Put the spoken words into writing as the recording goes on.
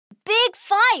big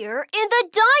fire in the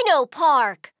Dino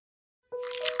Park.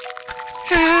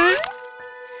 Huh?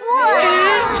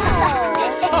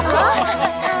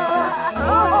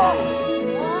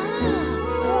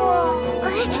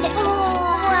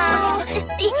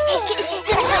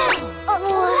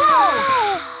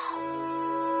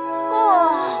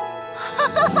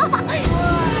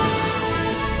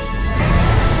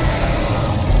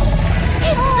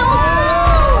 It's so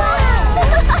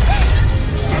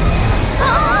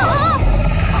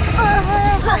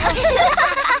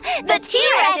The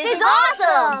T-Rex is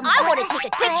awesome! I want to take a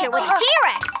picture with the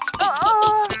T-Rex.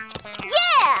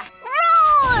 Yeah!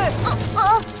 Roar!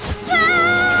 Help!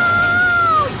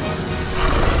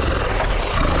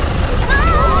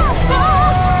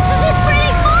 It's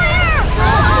breathing fire!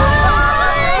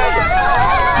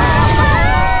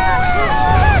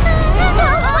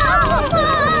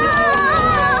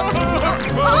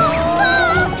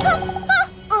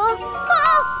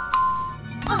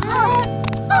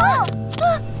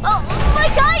 My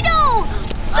Dino!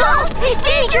 Stop! It's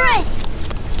dangerous!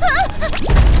 Help!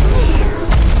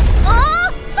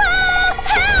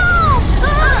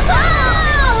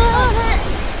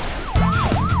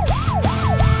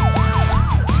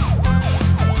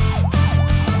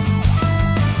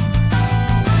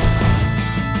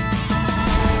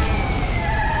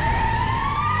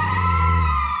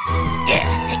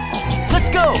 Let's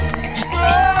go!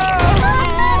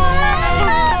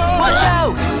 Watch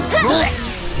out!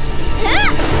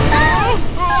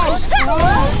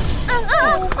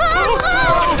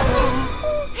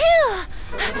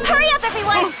 Hurry up,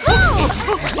 everyone!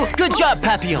 Good job,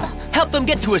 Papillon. Help them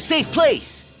get to a safe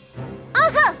place.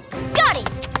 Got it!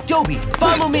 Dobie,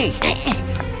 follow me.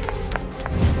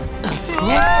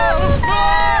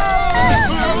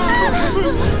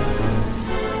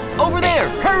 Over there,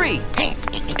 hurry!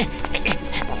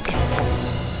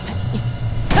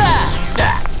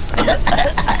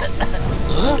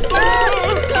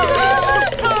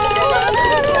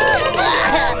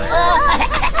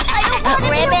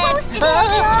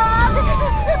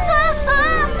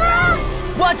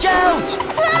 Watch out!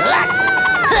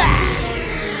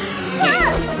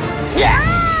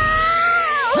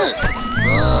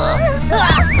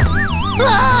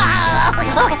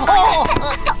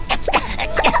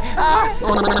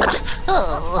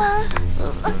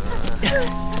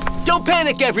 Don't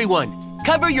panic, everyone!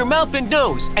 Cover your mouth and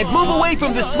nose and move away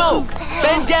from the smoke!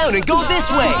 Bend down and go this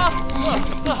way!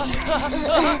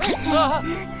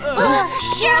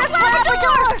 Sheriff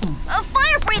Labrador! A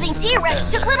fire-breathing T-Rex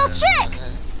took little Chick!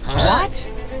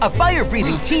 What? A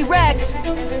fire-breathing T-Rex?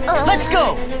 Let's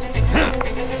go!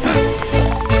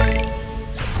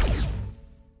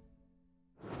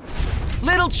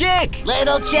 Little Chick!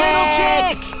 Little Chick! Little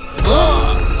Chick!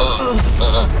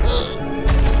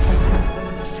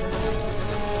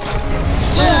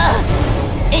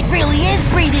 It really is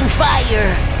breathing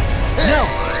fire! No!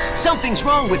 Something's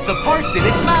wrong with the parts in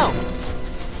its mouth!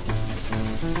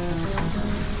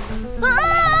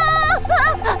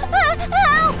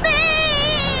 Help me!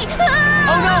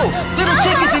 Oh no! Little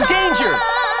Chick is in danger!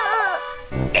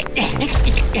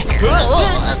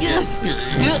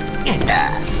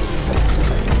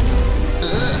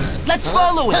 Let's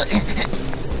follow it!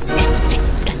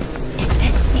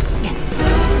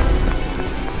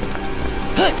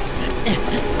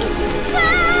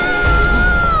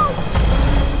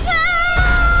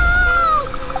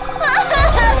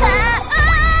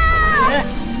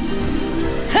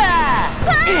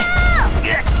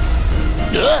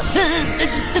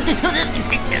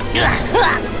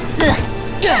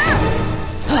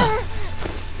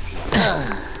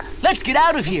 Let's get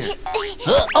out of here!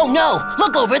 Oh no!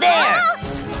 Look over there!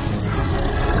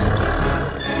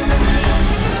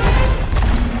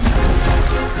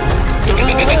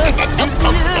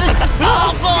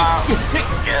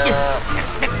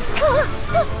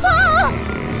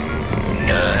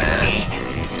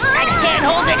 I can't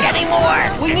hold it anymore!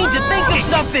 We need to think of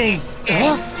something!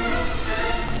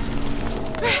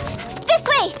 This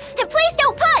way! And please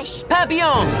don't push!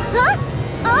 Papillon!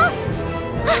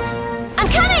 I'm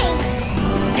coming!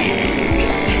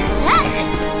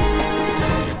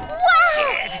 Wow!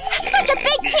 Such a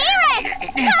big T-Rex!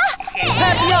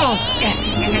 Papillon!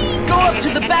 Go up to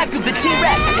the back of the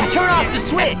T-Rex and turn off the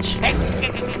switch!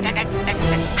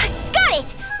 Got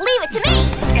it! Leave it to me!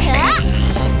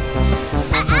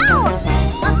 Ow!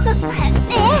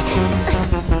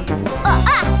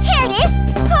 Here it is!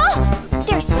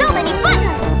 There's so many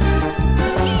buttons!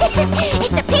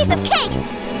 It's a piece of cake!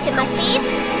 It must be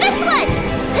this one!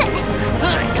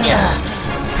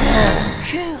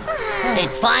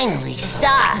 It finally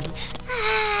stopped.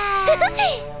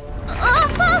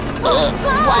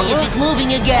 Why is it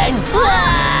moving again?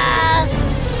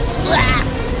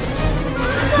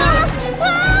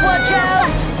 Watch out!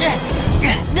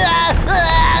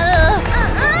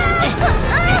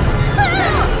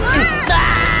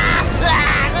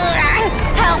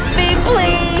 Help me,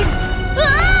 please!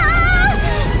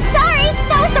 Sorry,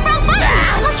 that was the wrong button.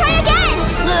 I'll try again.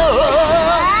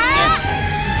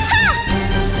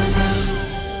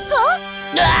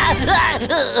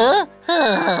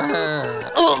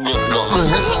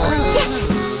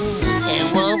 It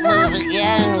won't move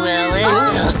again, will it?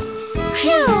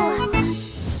 Phew.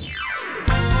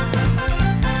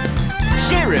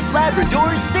 Sheriff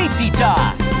Labrador's safety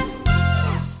talk.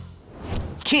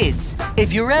 Kids,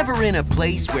 if you're ever in a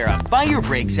place where a fire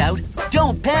breaks out,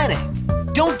 don't panic.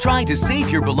 Don't try to save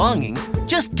your belongings.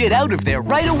 Just get out of there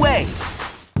right away.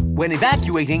 When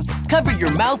evacuating, cover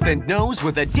your mouth and nose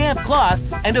with a damp cloth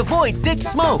and avoid thick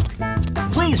smoke.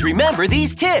 Please remember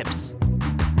these tips.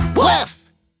 Woof!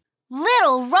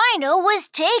 Little Rhino was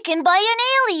taken by an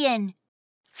alien.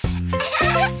 Come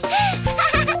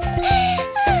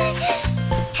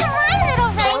on,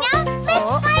 little Rhino.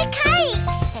 Let's fly a kite.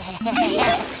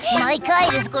 My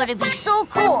kite is going to be so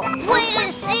cool. Wait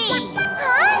and see.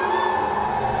 Huh?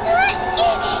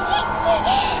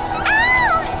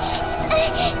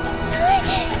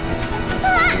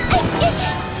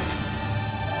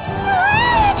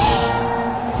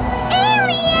 Help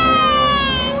me!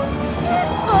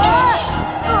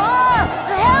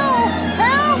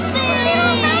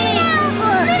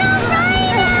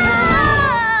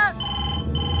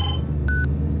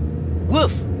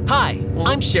 Woof! Hi,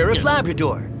 I'm Sheriff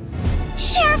Labrador.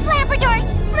 Sheriff Labrador,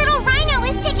 little Rhino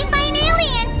is taken by an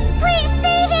alien. Please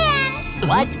save him.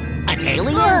 What? An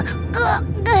alien?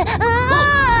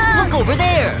 Look over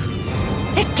there!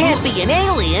 It can't be an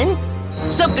alien!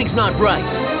 Something's not right.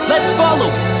 Let's follow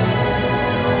it.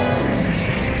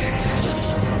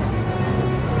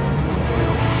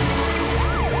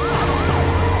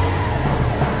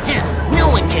 No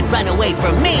one can run away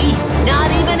from me!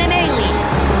 Not even an alien!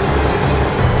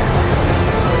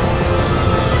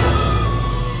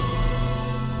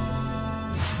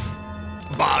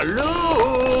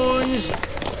 Balloons!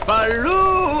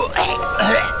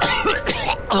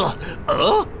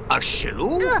 A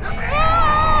shoe?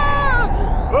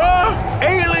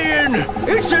 Alien!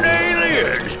 It's an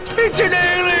alien! It's an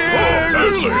alien!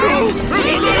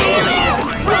 It's an alien!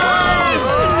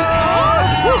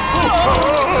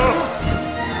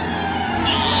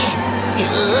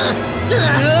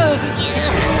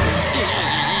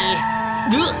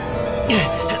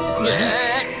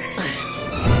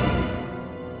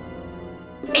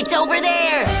 It's over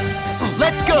there!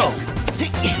 Let's go!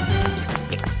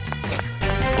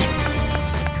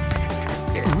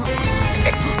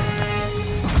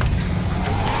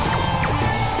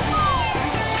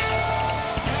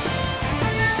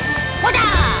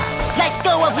 Let's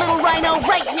go of Little Rhino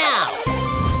right now!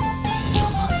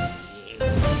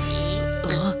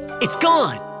 It's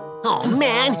gone! Oh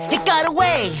man, it got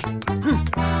away!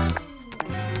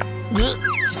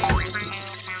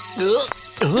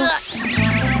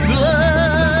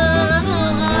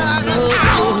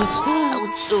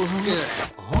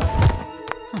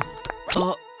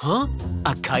 Huh?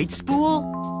 A kite spool?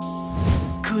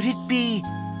 Could it be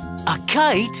a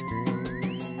kite?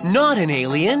 Not an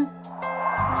alien?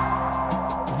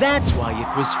 That's why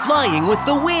it was flying with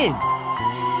the wind.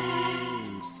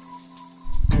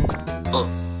 Oh,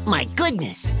 my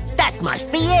goodness, that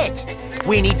must be it!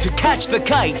 We need to catch the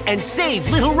kite and save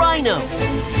Little Rhino.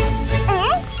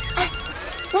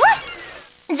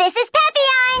 This is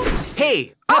Papillon.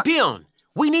 Hey, Papillon,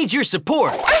 we need your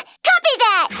support. Copy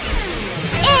that.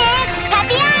 It's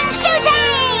Papillon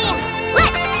showtime.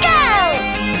 Let's go.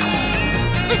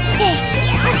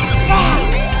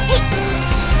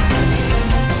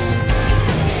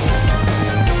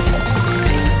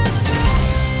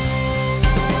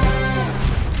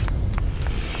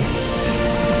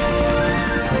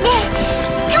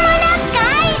 Come on up,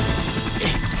 guys.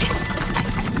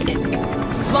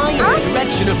 Fly in the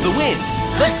direction of the wind.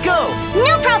 Let's go.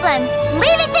 No problem.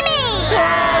 Leave it to me.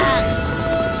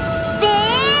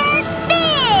 Spin,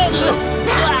 spin.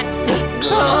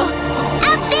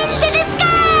 Up into the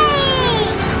sky.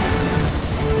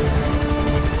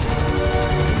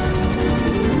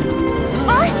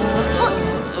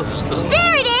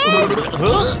 There it is.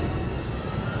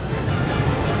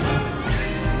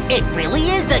 It really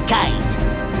is a kite!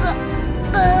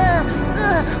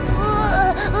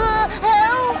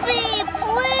 Help me,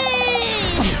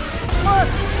 please!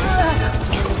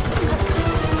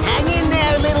 Hang in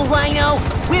there, Little Rhino!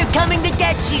 We're coming to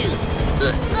get you!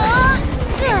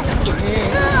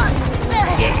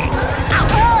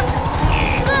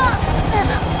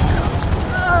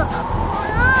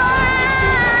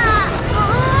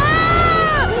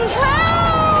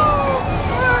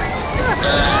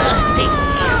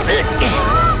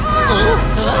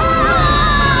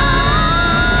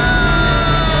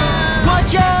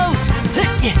 Watch out!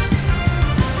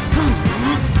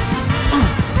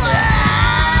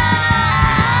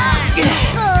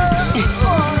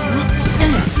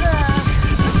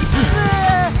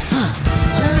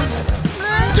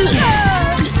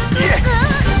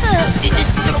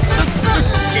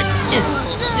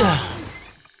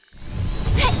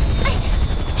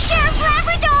 Sheriff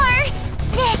Labrador!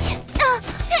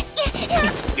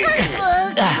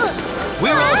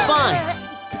 We're all fine.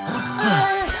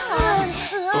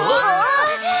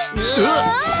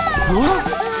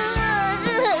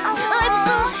 I'm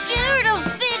so scared of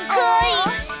big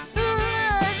kites.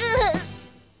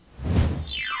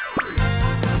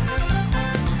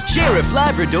 Sheriff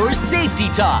Labrador's Safety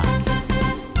Talk.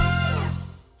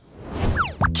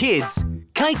 Kids,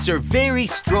 kites are very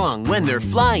strong when they're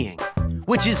flying,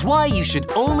 which is why you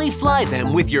should only fly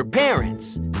them with your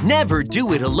parents. Never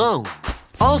do it alone.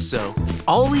 Also,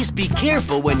 always be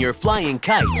careful when you're flying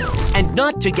kites and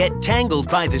not to get tangled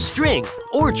by the string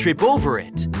or trip over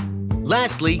it.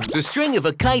 Lastly, the string of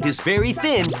a kite is very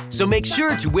thin, so make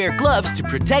sure to wear gloves to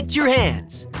protect your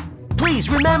hands. Please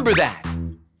remember that.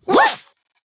 Woof!